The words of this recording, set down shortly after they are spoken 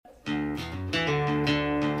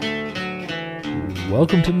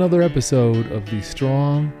Welcome to another episode of the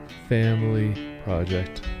Strong Family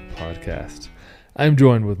Project podcast. I'm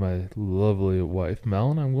joined with my lovely wife,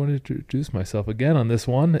 Mel, and I'm going to introduce myself again on this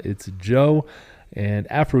one. It's Joe, and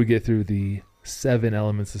after we get through the 7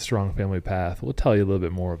 elements of Strong Family Path, we'll tell you a little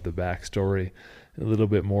bit more of the backstory, a little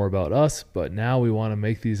bit more about us, but now we want to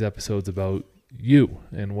make these episodes about you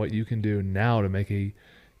and what you can do now to make an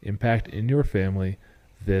impact in your family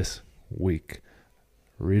this week.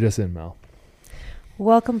 Read us in, Mel.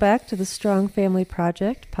 Welcome back to the Strong Family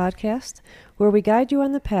Project podcast, where we guide you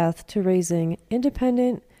on the path to raising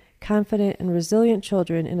independent, confident, and resilient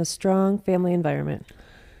children in a strong family environment.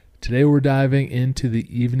 Today we're diving into the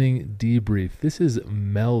evening debrief. This is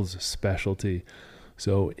Mel's specialty.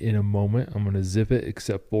 So in a moment, I'm going to zip it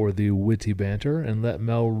except for the witty banter and let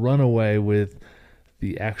Mel run away with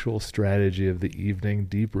the actual strategy of the evening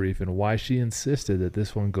debrief and why she insisted that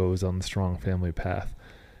this one goes on the Strong Family Path.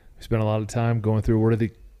 We spent a lot of time going through what are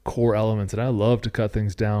the core elements, and I love to cut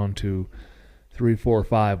things down to 3, 4,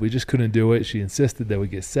 5. We just couldn't do it. She insisted that we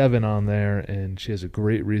get 7 on there, and she has a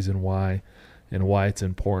great reason why and why it's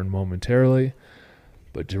important momentarily.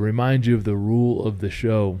 But to remind you of the rule of the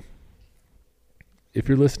show, if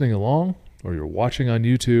you're listening along or you're watching on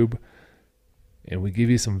YouTube and we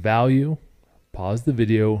give you some value, pause the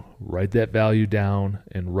video, write that value down,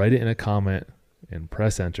 and write it in a comment and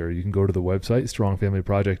press enter. You can go to the website,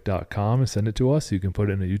 strongfamilyproject.com, and send it to us. You can put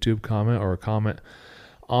it in a YouTube comment or a comment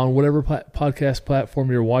on whatever podcast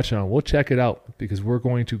platform you're watching on. We'll check it out because we're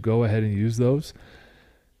going to go ahead and use those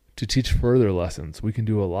to teach further lessons. We can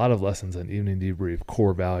do a lot of lessons on evening debrief,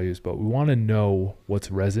 core values, but we want to know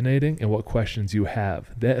what's resonating and what questions you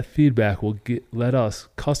have. That feedback will let us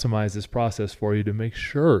customize this process for you to make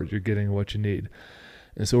sure you're getting what you need.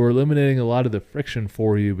 And so we're eliminating a lot of the friction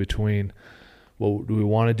for you between what do we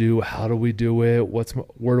want to do, how do we do it,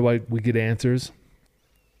 we get answers.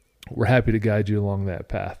 We're happy to guide you along that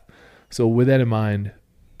path. So with that in mind,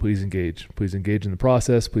 please engage. Please engage in the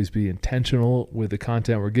process. Please be intentional with the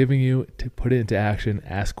content we're giving you to put it into action.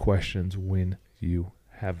 Ask questions when you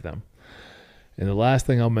have them. And the last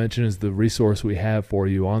thing I'll mention is the resource we have for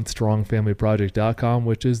you on strongfamilyproject.com,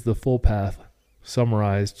 which is the full path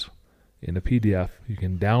summarized in a PDF. You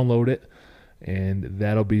can download it, and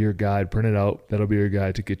that'll be your guide. Print it out. That'll be your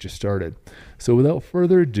guide to get you started. So without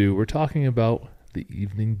further ado, we're talking about the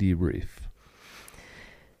evening debrief.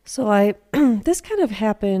 So this kind of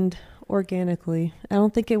happened organically. I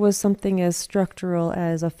don't think it was something as structural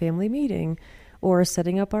as a family meeting or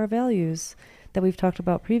setting up our values that we've talked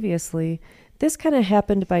about previously. This kind of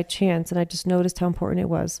happened by chance, and I just noticed how important it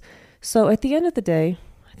was. So at the end of the day,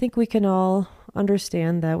 I think we can all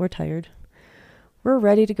understand that we're tired. We're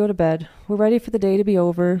ready to go to bed. We're ready for the day to be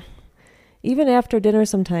over. Even after dinner,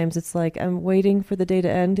 sometimes it's like I'm waiting for the day to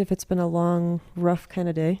end if it's been a long, rough kind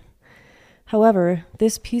of day. However,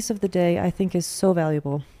 this piece of the day I think is so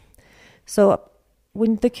valuable. So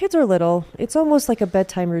when the kids are little, it's almost like a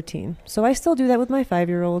bedtime routine. So I still do that with my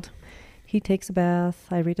 5-year-old. He takes a bath.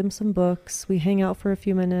 I read him some books. We hang out for a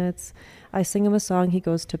few minutes. I sing him a song. He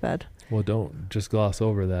goes to bed. Well, don't just gloss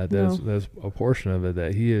over that. No. There's a portion of it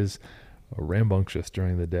that he is rambunctious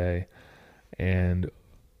during the day, and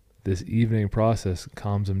this evening process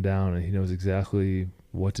calms him down, and he knows exactly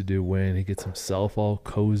what to do when. He gets himself all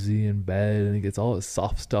cozy in bed, and he gets all his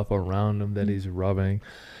soft stuff around him that he's rubbing,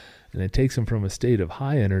 and it takes him from a state of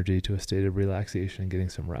high energy to a state of relaxation and getting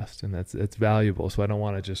some rest, and that's valuable. So I don't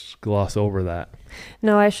want to just gloss over that.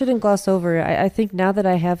 No, I shouldn't gloss over it. I think now that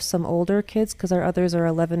I have some older kids, because our others are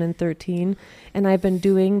 11 and 13, and I've been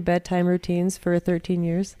doing bedtime routines for 13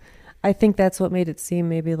 years, I think that's what made it seem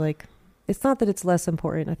maybe like, it's not that it's less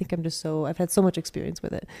important. I think I've had so much experience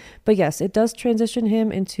with it. But yes, it does transition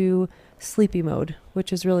him into sleepy mode,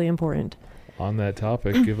 which is really important. On that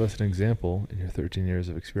topic, give us an example in your 13 years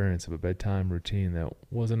of experience of a bedtime routine that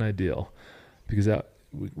wasn't ideal. Because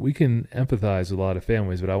we can empathize with a lot of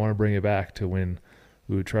families, but I want to bring it back to when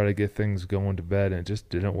we would try to get things going to bed and it just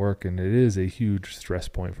didn't work. And it is a huge stress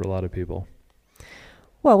point for a lot of people.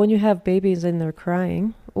 Well, when you have babies and they're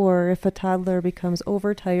crying, or if a toddler becomes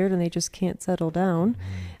overtired and they just can't settle down,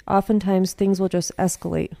 oftentimes things will just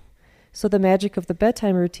escalate. So the magic of the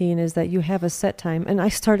bedtime routine is that you have a set time. And I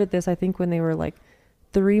started this, I think, when they were like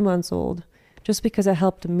 3 months old, just because it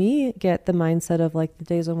helped me get the mindset of like the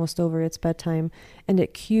day's almost over, it's bedtime. And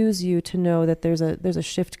it cues you to know that there's a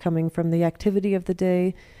shift coming from the activity of the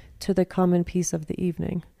day to the common piece of the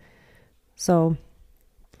evening. So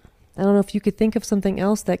I don't know if you could think of something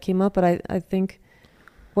else that came up, but I think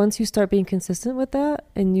once you start being consistent with that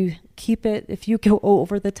and you keep it, if you go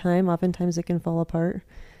over the time, oftentimes it can fall apart.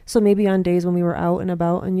 So maybe on days when we were out and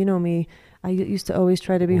about, and you know me, I used to always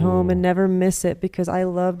try to be home and never miss it because I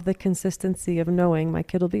loved the consistency of knowing my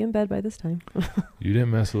kid will be in bed by this time. You didn't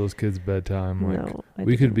mess with those kids' bedtime. Like, No,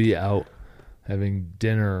 we could be out having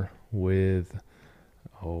dinner with,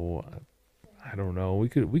 I don't know. We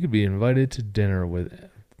could be invited to dinner with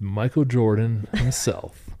Michael Jordan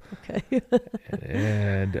himself. Okay.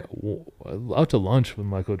 and out to lunch with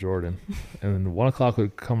Michael Jordan. And then 1 o'clock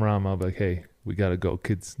would come around. I'll be like, hey, we got to go.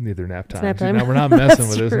 Kids need their nap time. Nap time. Now we're not messing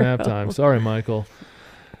with this true. nap time. Sorry, Michael.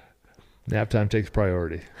 Nap time takes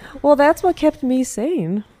priority. Well, that's what kept me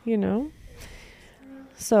sane,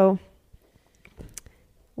 So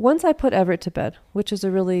once I put Everett to bed, which is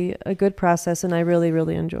a good process, and I really,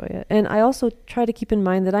 really enjoy it. And I also try to keep in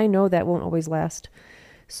mind that I know that won't always last.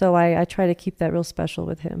 So I try to keep that real special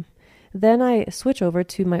with him. Then I switch over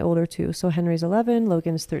to my older two. So Henry's 11,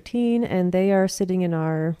 Logan's 13, and they are sitting in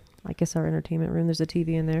our entertainment room. There's a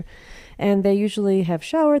TV in there. And they usually have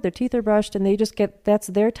showered, their teeth are brushed, and that's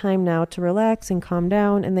their time now to relax and calm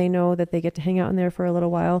down, and they know that they get to hang out in there for a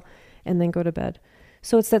little while and then go to bed.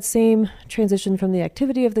 So it's that same transition from the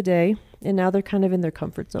activity of the day, and now they're kind of in their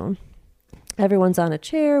comfort zone. Everyone's on a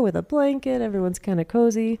chair with a blanket, everyone's kind of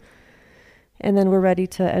cozy. And then we're ready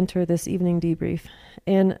to enter this evening debrief.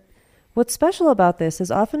 And what's special about this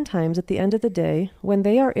is oftentimes at the end of the day, when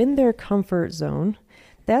they are in their comfort zone,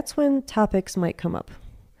 that's when topics might come up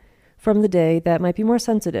from the day that might be more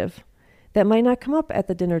sensitive, that might not come up at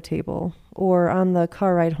the dinner table or on the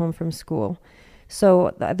car ride home from school.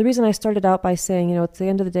 So the reason I started out by saying, it's the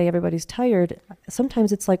end of the day, everybody's tired.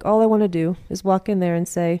 Sometimes it's like all I want to do is walk in there and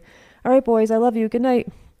say, all right, boys, I love you. Good night.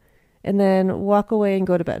 And then walk away and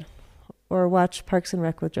go to bed. Or watch Parks and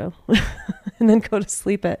Rec with Joe, and then go to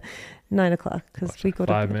sleep at 9 o'clock because we go to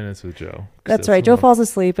 5 minutes with Joe. That's right. Joe falls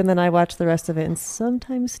asleep, and then I watch the rest of it, and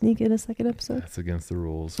sometimes sneak in a second episode. That's against the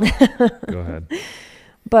rules. Go ahead.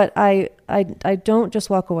 But I don't just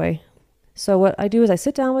walk away. So what I do is I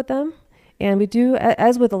sit down with them, and we do,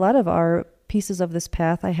 as with a lot of our pieces of this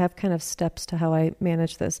path, I have kind of steps to how I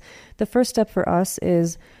manage this. The first step for us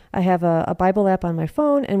is I have a Bible app on my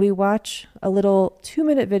phone, and we watch a little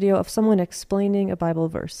 2-minute video of someone explaining a Bible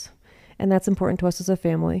verse. And that's important to us as a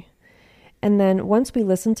family. And then once we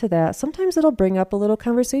listen to that, sometimes it'll bring up a little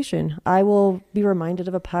conversation. I will be reminded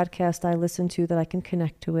of a podcast I listen to that I can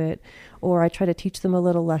connect to it, or I try to teach them a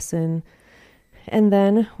little lesson. And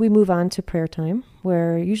then we move on to prayer time,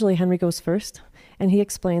 where usually Henry goes first, and he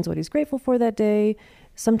explains what he's grateful for that day.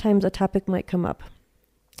 Sometimes a topic might come up.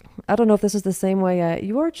 I don't know if this is the same way at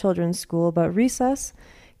your children's school, but recess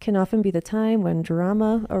can often be the time when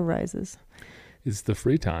drama arises. It's the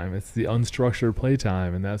free time. It's the unstructured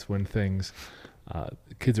playtime, and that's when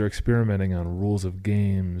kids are experimenting on rules of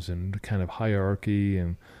games and kind of hierarchy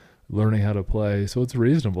and learning how to play. So it's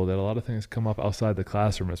reasonable that a lot of things come up outside the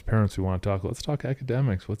classroom. As parents, we want to let's talk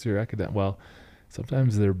academics. What's your academic? Well,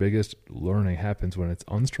 sometimes their biggest learning happens when it's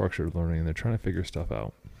unstructured learning and they're trying to figure stuff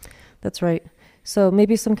out. That's right. So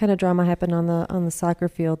maybe some kind of drama happened on the soccer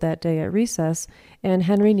field that day at recess, and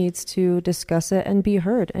Henry needs to discuss it and be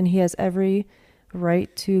heard, and he has every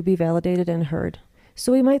right to be validated and heard.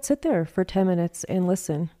 So we might sit there for 10 minutes and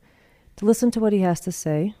listen to what he has to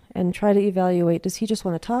say and try to evaluate, does he just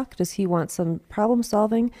want to talk? Does he want some problem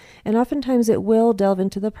solving? And oftentimes it will delve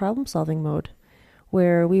into the problem solving mode,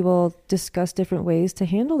 where we will discuss different ways to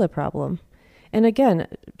handle the problem. And again,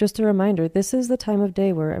 just a reminder, this is the time of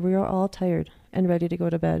day where we are all tired and ready to go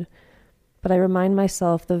to bed. But I remind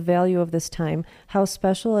myself the value of this time, how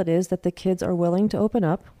special it is that the kids are willing to open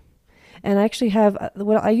up. And I actually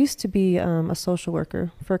I used to be a social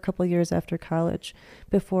worker for a couple of years after college,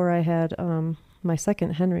 before I had my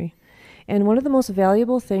second, Henry. And one of the most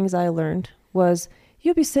valuable things I learned was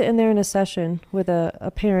you'll be sitting there in a session with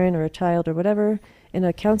a parent or a child or whatever, in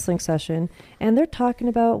a counseling session, and they're talking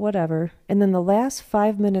about whatever, and then the last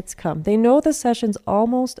 5 minutes come. They know the session's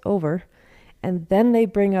almost over, and then they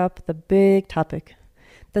bring up the big topic,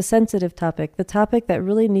 the sensitive topic, the topic that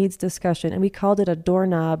really needs discussion. And we called it a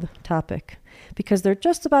doorknob topic because they're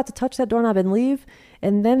just about to touch that doorknob and leave,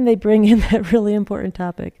 and then they bring in that really important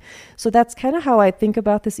topic. So that's kind of how I think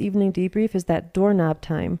about this evening debrief, is that doorknob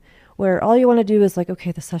time where all you want to do is like,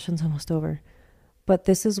 okay, the session's almost over. But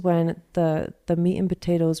this is when the meat and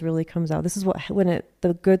potatoes really comes out. This is when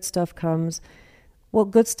the good stuff comes. Well,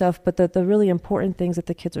 good stuff, but the really important things that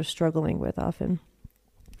the kids are struggling with often.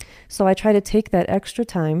 So I try to take that extra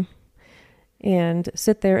time and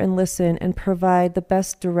sit there and listen and provide the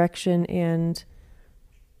best direction and,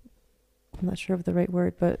 I'm not sure of the right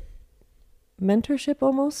word, but mentorship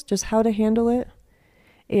almost, just how to handle it.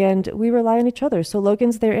 And we rely on each other. So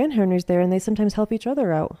Logan's there and Henry's there, and they sometimes help each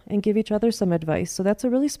other out and give each other some advice. So that's a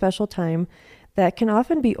really special time that can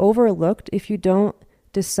often be overlooked if you don't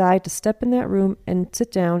decide to step in that room and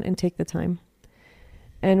sit down and take the time.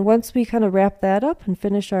 And once we kind of wrap that up and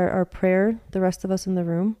finish our prayer, the rest of us in the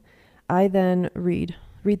room, I then read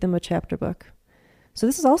them a chapter book. So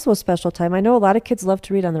this is also a special time. I know a lot of kids love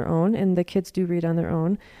to read on their own, and the kids do read on their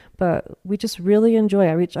own, but we just really enjoy.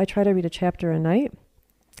 I try to read a chapter a night.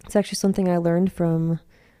 It's actually something I learned from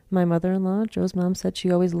my mother-in-law. Joe's mom said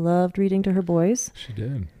she always loved reading to her boys. She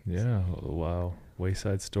did. Yeah. Wow.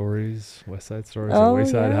 Wayside Stories, West Side Stories, or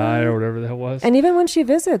Wayside High, or whatever that was. And even when she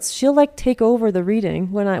visits, she'll like take over the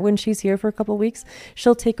reading. When she's here for a couple of weeks,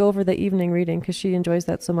 she'll take over the evening reading because she enjoys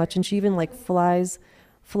that so much. And she even like flies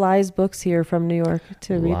books here from New York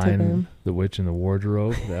to read to them. The Witch in the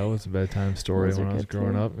Wardrobe. That was a bedtime story when I was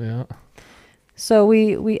growing up. Yeah. So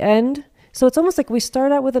we end. So it's almost like we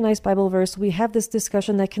start out with a nice Bible verse. We have this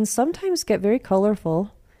discussion that can sometimes get very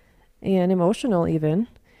colorful and emotional even.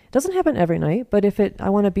 It doesn't happen every night, but I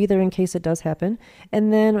want to be there in case it does happen.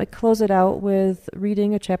 And then I close it out with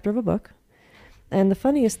reading a chapter of a book. And the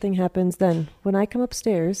funniest thing happens then when I come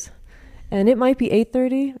upstairs, and it might be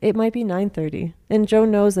 8:30, it might be 9:30. And Joe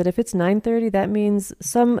knows that if it's 9:30, that means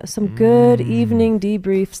some good evening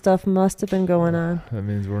debrief stuff must have been going on. That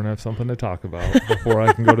means we're going to have something to talk about before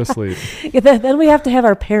I can go to sleep. Yeah, then we have to have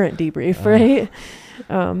our parent debrief, right?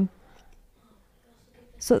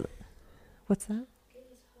 So what's that?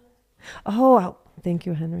 Oh, thank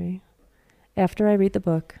you, Henry. After I read the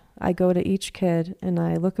book, I go to each kid and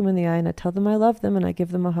I look them in the eye and I tell them I love them and I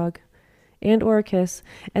give them a hug and or a kiss.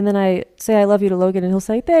 And then I say I love you to Logan and he'll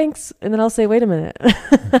say thanks. And then I'll say, wait a minute.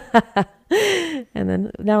 And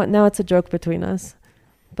then now it's a joke between us.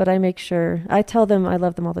 But I make sure, I tell them I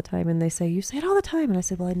love them all the time. And they say, you say it all the time. And I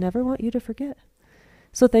say, well, I never want you to forget.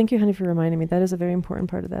 So thank you, honey, for reminding me. That is a very important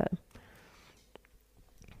part of that.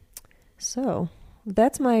 So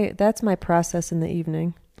that's my process in the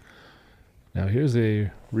evening. Now, here's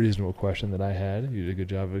a reasonable question that I had. You did a good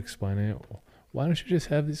job of explaining it. Why don't you just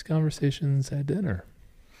have these conversations at dinner?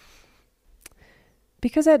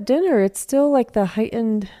 Because at dinner, it's still like the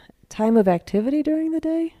heightened time of activity during the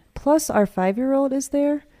day. Plus, our 5-year-old is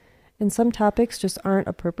there, and some topics just aren't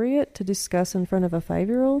appropriate to discuss in front of a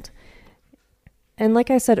 5-year-old. And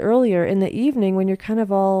like I said earlier, in the evening, when you're kind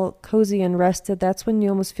of all cozy and rested, that's when you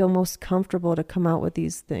almost feel most comfortable to come out with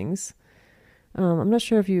these things. I'm not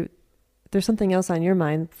sure if there's something else on your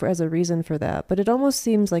mind as a reason for that, but it almost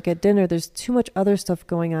seems like at dinner, there's too much other stuff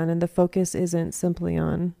going on and the focus isn't simply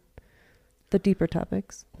on the deeper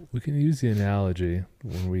topics. We can use the analogy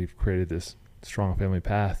when we've created this strong family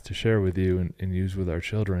path to share with you and use with our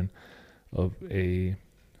children of a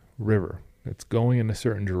river that's going in a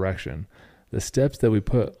certain direction. The steps that we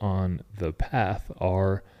put on the path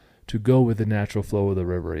are to go with the natural flow of the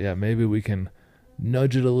river. Yeah, maybe we can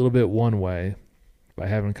nudge it a little bit one way by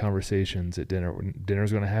having conversations at dinner. Dinner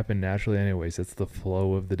is going to happen naturally anyways. That's the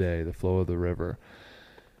flow of the day, the flow of the river.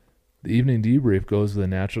 The evening debrief goes with a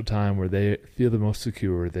natural time where they feel the most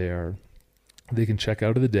secure. They can check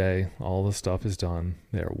out of the day. All the stuff is done.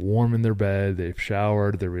 They're warm in their bed. They've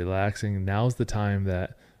showered. They're relaxing. Now's the time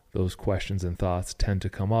that those questions and thoughts tend to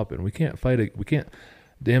come up, and we can't fight it. We can't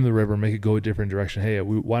dam the river, make it go a different direction. Hey,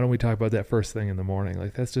 why don't we talk about that first thing in the morning?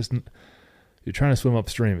 Like, that's just, you're trying to swim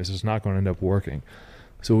upstream. It's just not going to end up working.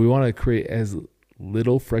 So we want to create as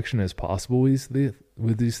little friction as possible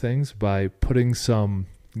with these things by putting some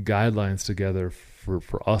guidelines together for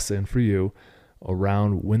us and for you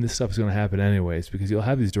around when this stuff is going to happen anyways, because you'll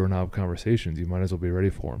have these doorknob conversations. You might as well be ready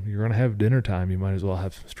for them. You're going to have dinner time. You might as well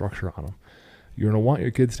have some structure on them. You're going to want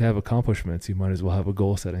your kids to have accomplishments. You might as well have a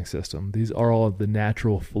goal-setting system. These are all the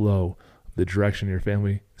natural flow of the direction your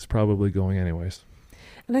family is probably going anyways.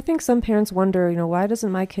 And I think some parents wonder, why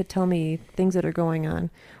doesn't my kid tell me things that are going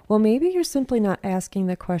on? Well, maybe you're simply not asking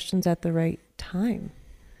the questions at the right time.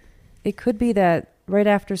 It could be that right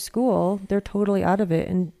after school, they're totally out of it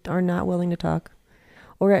and are not willing to talk.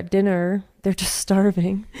 Or at dinner, they're just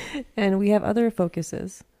starving and we have other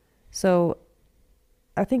focuses. So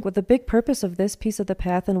I think what the big purpose of this piece of the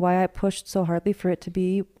path and why I pushed so hardly for it to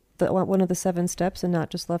be one of the 7 steps and not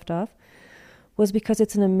just left off was because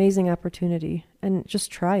it's an amazing opportunity, and just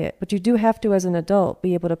try it. But you do have to, as an adult,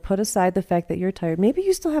 be able to put aside the fact that you're tired. Maybe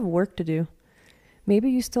you still have work to do. Maybe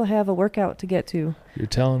you still have a workout to get to. You're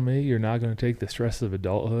telling me you're not going to take the stress of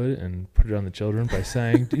adulthood and put it on the children by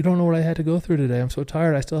saying, you don't know what I had to go through today. I'm so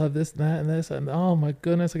tired. I still have this and that and this. And oh my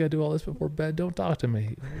goodness, I got to do all this before bed. Don't talk to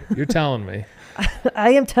me. You're telling me.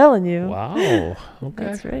 I am telling you. Wow. Okay.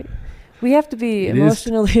 That's right. We have to be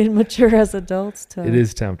emotionally mature as adults. It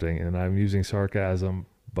is tempting, and I'm using sarcasm,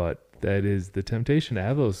 but that is the temptation to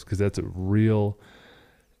have those, because that's a real,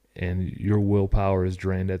 and your willpower is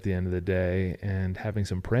drained at the end of the day, and having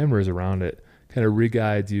some parameters around it kind of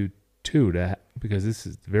re-guides you too, because this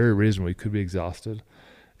is very reasonable. You could be exhausted.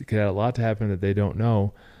 You could have a lot to happen that they don't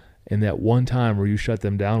know. And that one time where you shut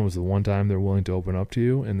them down was the one time they're willing to open up to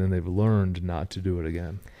you, and then they've learned not to do it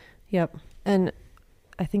again. Yep. And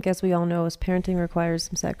I think, as we all know, as parenting requires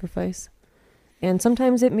some sacrifice. And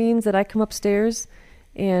sometimes it means that I come upstairs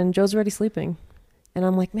and Joe's already sleeping. And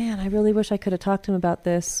I'm like, man, I really wish I could have talked to him about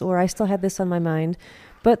this, or I still had this on my mind.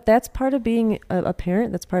 But that's part of being a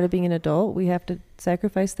parent. That's part of being an adult. We have to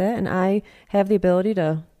sacrifice that. And I have the ability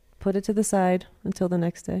to put it to the side until the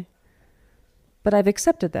next day. But I've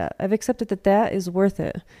accepted that. I've accepted that that is worth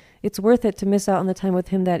it. It's worth it to miss out on the time with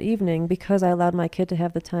him that evening because I allowed my kid to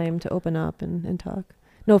have the time to open up and talk.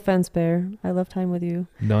 No offense, Bear. I love time with you.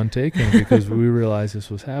 None taken, because we realized this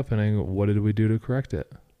was happening. What did we do to correct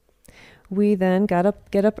it? We then get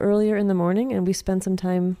up earlier in the morning, and we spend some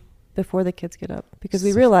time before the kids get up, because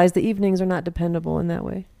we realized the evenings are not dependable in that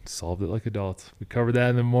way. Solved it like adults. We covered that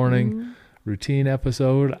in the morning. Routine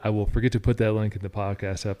episode. I will forget to put that link in the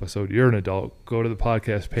podcast episode. You're an adult. Go to the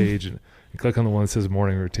podcast page and click on the one that says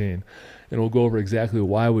morning routine. And we'll go over exactly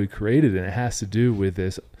why we created it. And it has to do with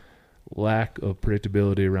this lack of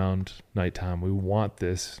predictability around nighttime. We want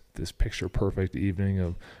this picture perfect evening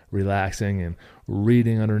of relaxing and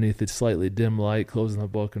reading underneath its slightly dim light, closing the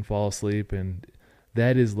book and fall asleep. And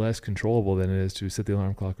that is less controllable than it is to set the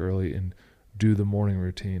alarm clock early and do the morning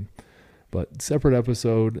routine. But separate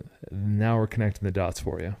episode, now we're connecting the dots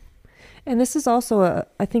for you. And this is also,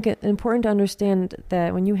 I think, important to understand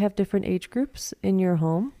that when you have different age groups in your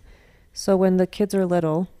home, so when the kids are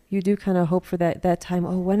little, you do kind of hope for that time.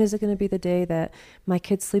 Oh, when is it going to be the day that my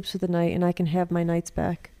kid sleeps through the night and I can have my nights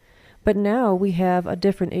back? But now we have a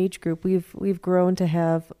different age group. We've grown to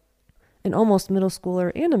have an almost middle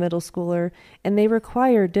schooler and a middle schooler, and they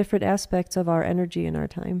require different aspects of our energy and our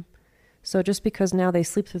time. So just because now they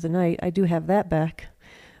sleep through the night, I do have that back.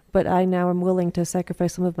 But I now am willing to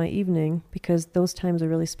sacrifice some of my evening because those times are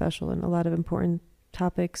really special, and a lot of important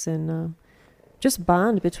topics and just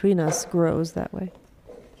bond between us grows that way.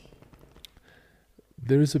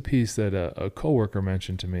 There's a piece that a coworker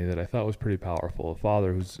mentioned to me that I thought was pretty powerful. A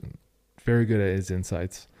father who's very good at his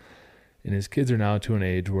insights, and his kids are now to an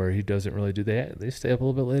age where he doesn't really do that. They stay up a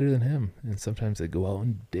little bit later than him, and sometimes they go out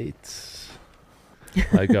on dates.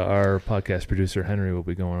 Like our podcast producer Henry will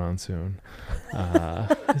be going on soon,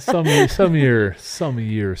 some year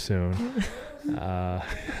soon.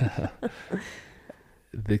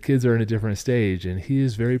 The kids are in a different stage, and he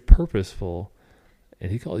is very purposeful,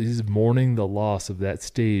 and he's mourning the loss of that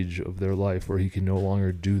stage of their life where he can no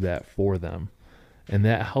longer do that for them, and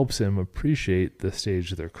that helps him appreciate the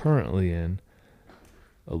stage they're currently in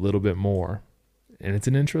a little bit more. And it's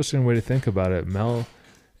an interesting way to think about it. Mel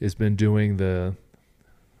has been doing the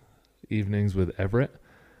evenings with Everett,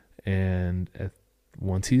 and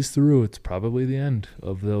once he's through, it's probably the end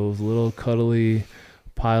of those little cuddly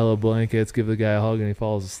pile of blankets, give the guy a hug and he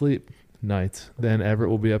falls asleep nights. Then Everett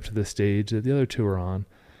will be up to the stage that the other two are on,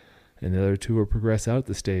 and the other two will progress out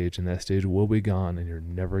the stage, and that stage will be gone, and you're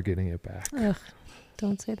never getting it back. Ugh,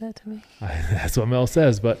 don't say that to me. That's what Mel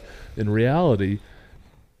says, but in reality,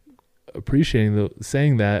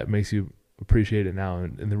 saying that makes you appreciate it now,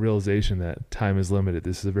 and the realization that time is limited.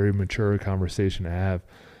 This is a very mature conversation to have,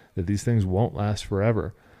 that these things won't last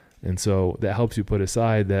forever. And so that helps you put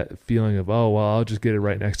aside that feeling of, oh, well, I'll just get it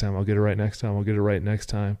right next time. I'll get it right next time. I'll get it right next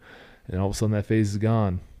time. And all of a sudden that phase is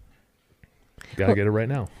gone. You got to get it right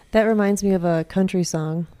now. That reminds me of a country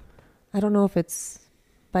song. I don't know if it's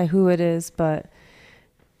by who it is, but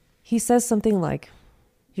he says something like,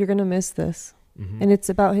 you're going to miss this. Mm-hmm. And it's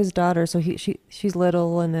about his daughter. So she's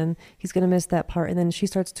little, and then he's going to miss that part. And then she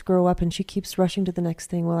starts to grow up, and she keeps rushing to the next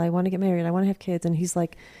thing. Well, I want to get married. I want to have kids. And he's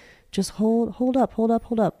like, just hold up.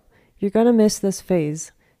 You're going to miss this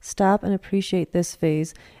phase. Stop and appreciate this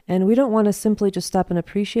phase. And we don't want to simply just stop and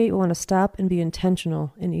appreciate. We want to stop and be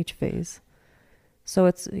intentional in each phase.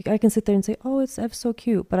 So I can sit there and say, oh, it's so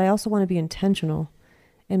cute. But I also want to be intentional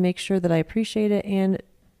and make sure that I appreciate it and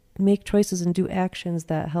make choices and do actions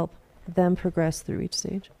that help them progress through each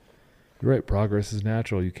stage. You're right. Progress is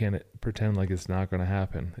natural. You can't pretend like it's not going to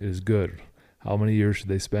happen. It is good. How many years should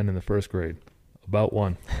they spend in the first grade? About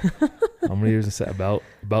 1. How many years is that?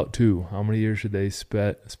 About 2. How many years should they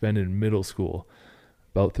spend in middle school?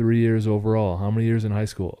 About 3 years overall. How many years in high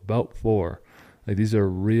school? About 4. Like, these are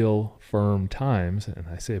real firm times, and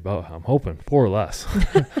I say about, I'm hoping 4 or less,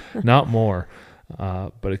 not more.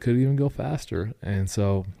 but it could even go faster. And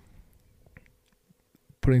so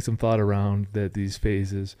putting some thought around that these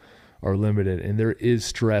phases are limited and there is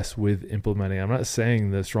stress with implementing. I'm not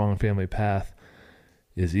saying the strong family path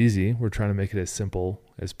is easy. We're trying to make it as simple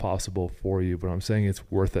as possible for you, but I'm saying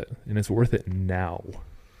it's worth it, and it's worth it now.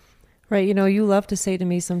 Right. You love to say to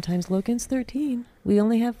me sometimes, Logan's 13. We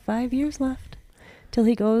only have 5 years left till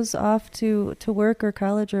he goes off to work or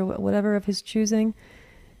college or whatever of his choosing.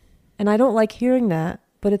 And I don't like hearing that,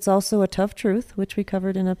 but it's also a tough truth, which we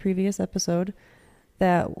covered in a previous episode,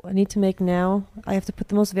 that I need to make now. I have to put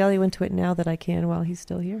the most value into it now that I can while he's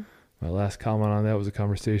still here. My last comment on that was a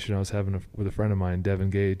conversation I was having with a friend of mine, Devin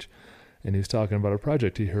Gage, and he was talking about a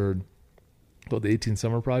project he heard called the 18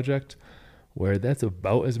 Summer Project, where that's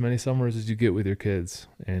about as many summers as you get with your kids.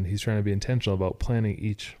 And he's trying to be intentional about planning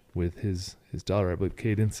each with his daughter, I believe,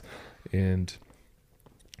 Cadence, and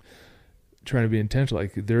trying to be intentional.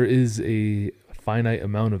 Like, there is a finite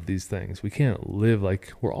amount of these things. We can't live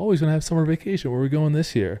like we're always going to have summer vacation. Where are we going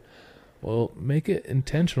this year? Well, make it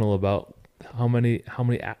intentional about how many,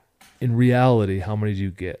 in reality, how many do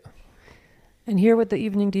you get? And here with the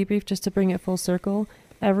evening debrief, just to bring it full circle,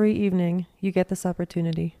 every evening you get this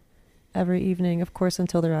opportunity. Every evening, of course,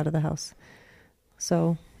 until they're out of the house.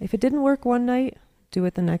 So if it didn't work one night, do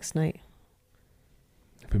it the next night.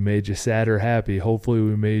 If we made you sad or happy, hopefully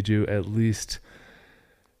we made you at least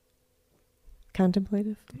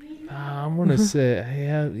contemplative. I'm going to say,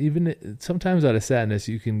 yeah, even sometimes out of sadness,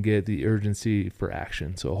 you can get the urgency for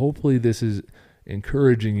action. So hopefully this is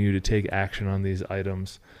encouraging you to take action on these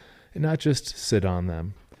items and not just sit on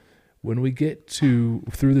them. When we get through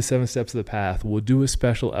the 7 steps of the path, we'll do a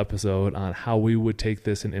special episode on how we would take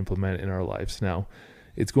this and implement it in our lives. Now,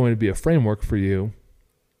 it's going to be a framework for you,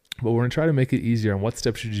 but we're going to try to make it easier on what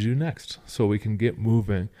steps should you do next so we can get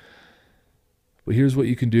moving. But here's what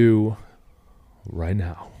you can do right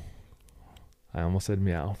now. I almost said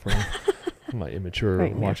meow for my immature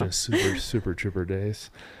right watching Super Trooper days.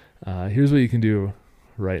 Here's what you can do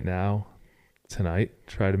right now, tonight.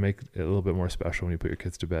 Try to make it a little bit more special when you put your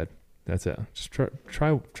kids to bed. That's it. Just try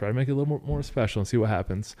to make it a little more special and see what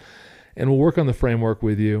happens. And we'll work on the framework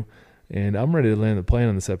with you. And I'm ready to land the plane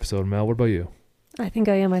on this episode. Mel, what about you? I think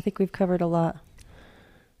I am. I think we've covered a lot.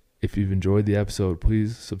 If you've enjoyed the episode,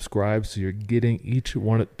 please subscribe so you're getting each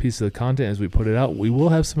one piece of the content as we put it out. We will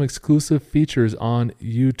have some exclusive features on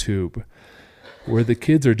YouTube where the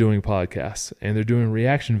kids are doing podcasts and they're doing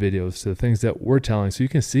reaction videos to the things that we're telling. So you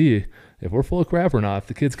can see if we're full of crap or not, if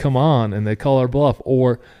the kids come on and they call our bluff,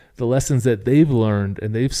 or the lessons that they've learned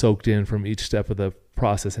and they've soaked in from each step of the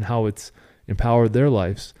process and how it's empowered their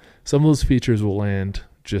lives. Some of those features will land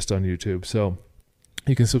just on YouTube. So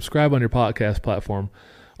you can subscribe on your podcast platform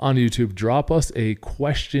on YouTube. Drop us a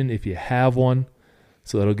question if you have one,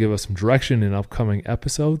 so that'll give us some direction in upcoming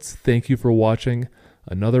episodes. Thank you for watching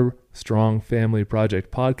another Strong Family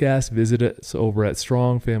Project podcast. Visit us over at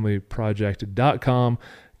strongfamilyproject.com.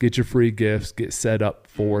 Get your free gifts. Get set up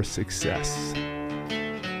for success.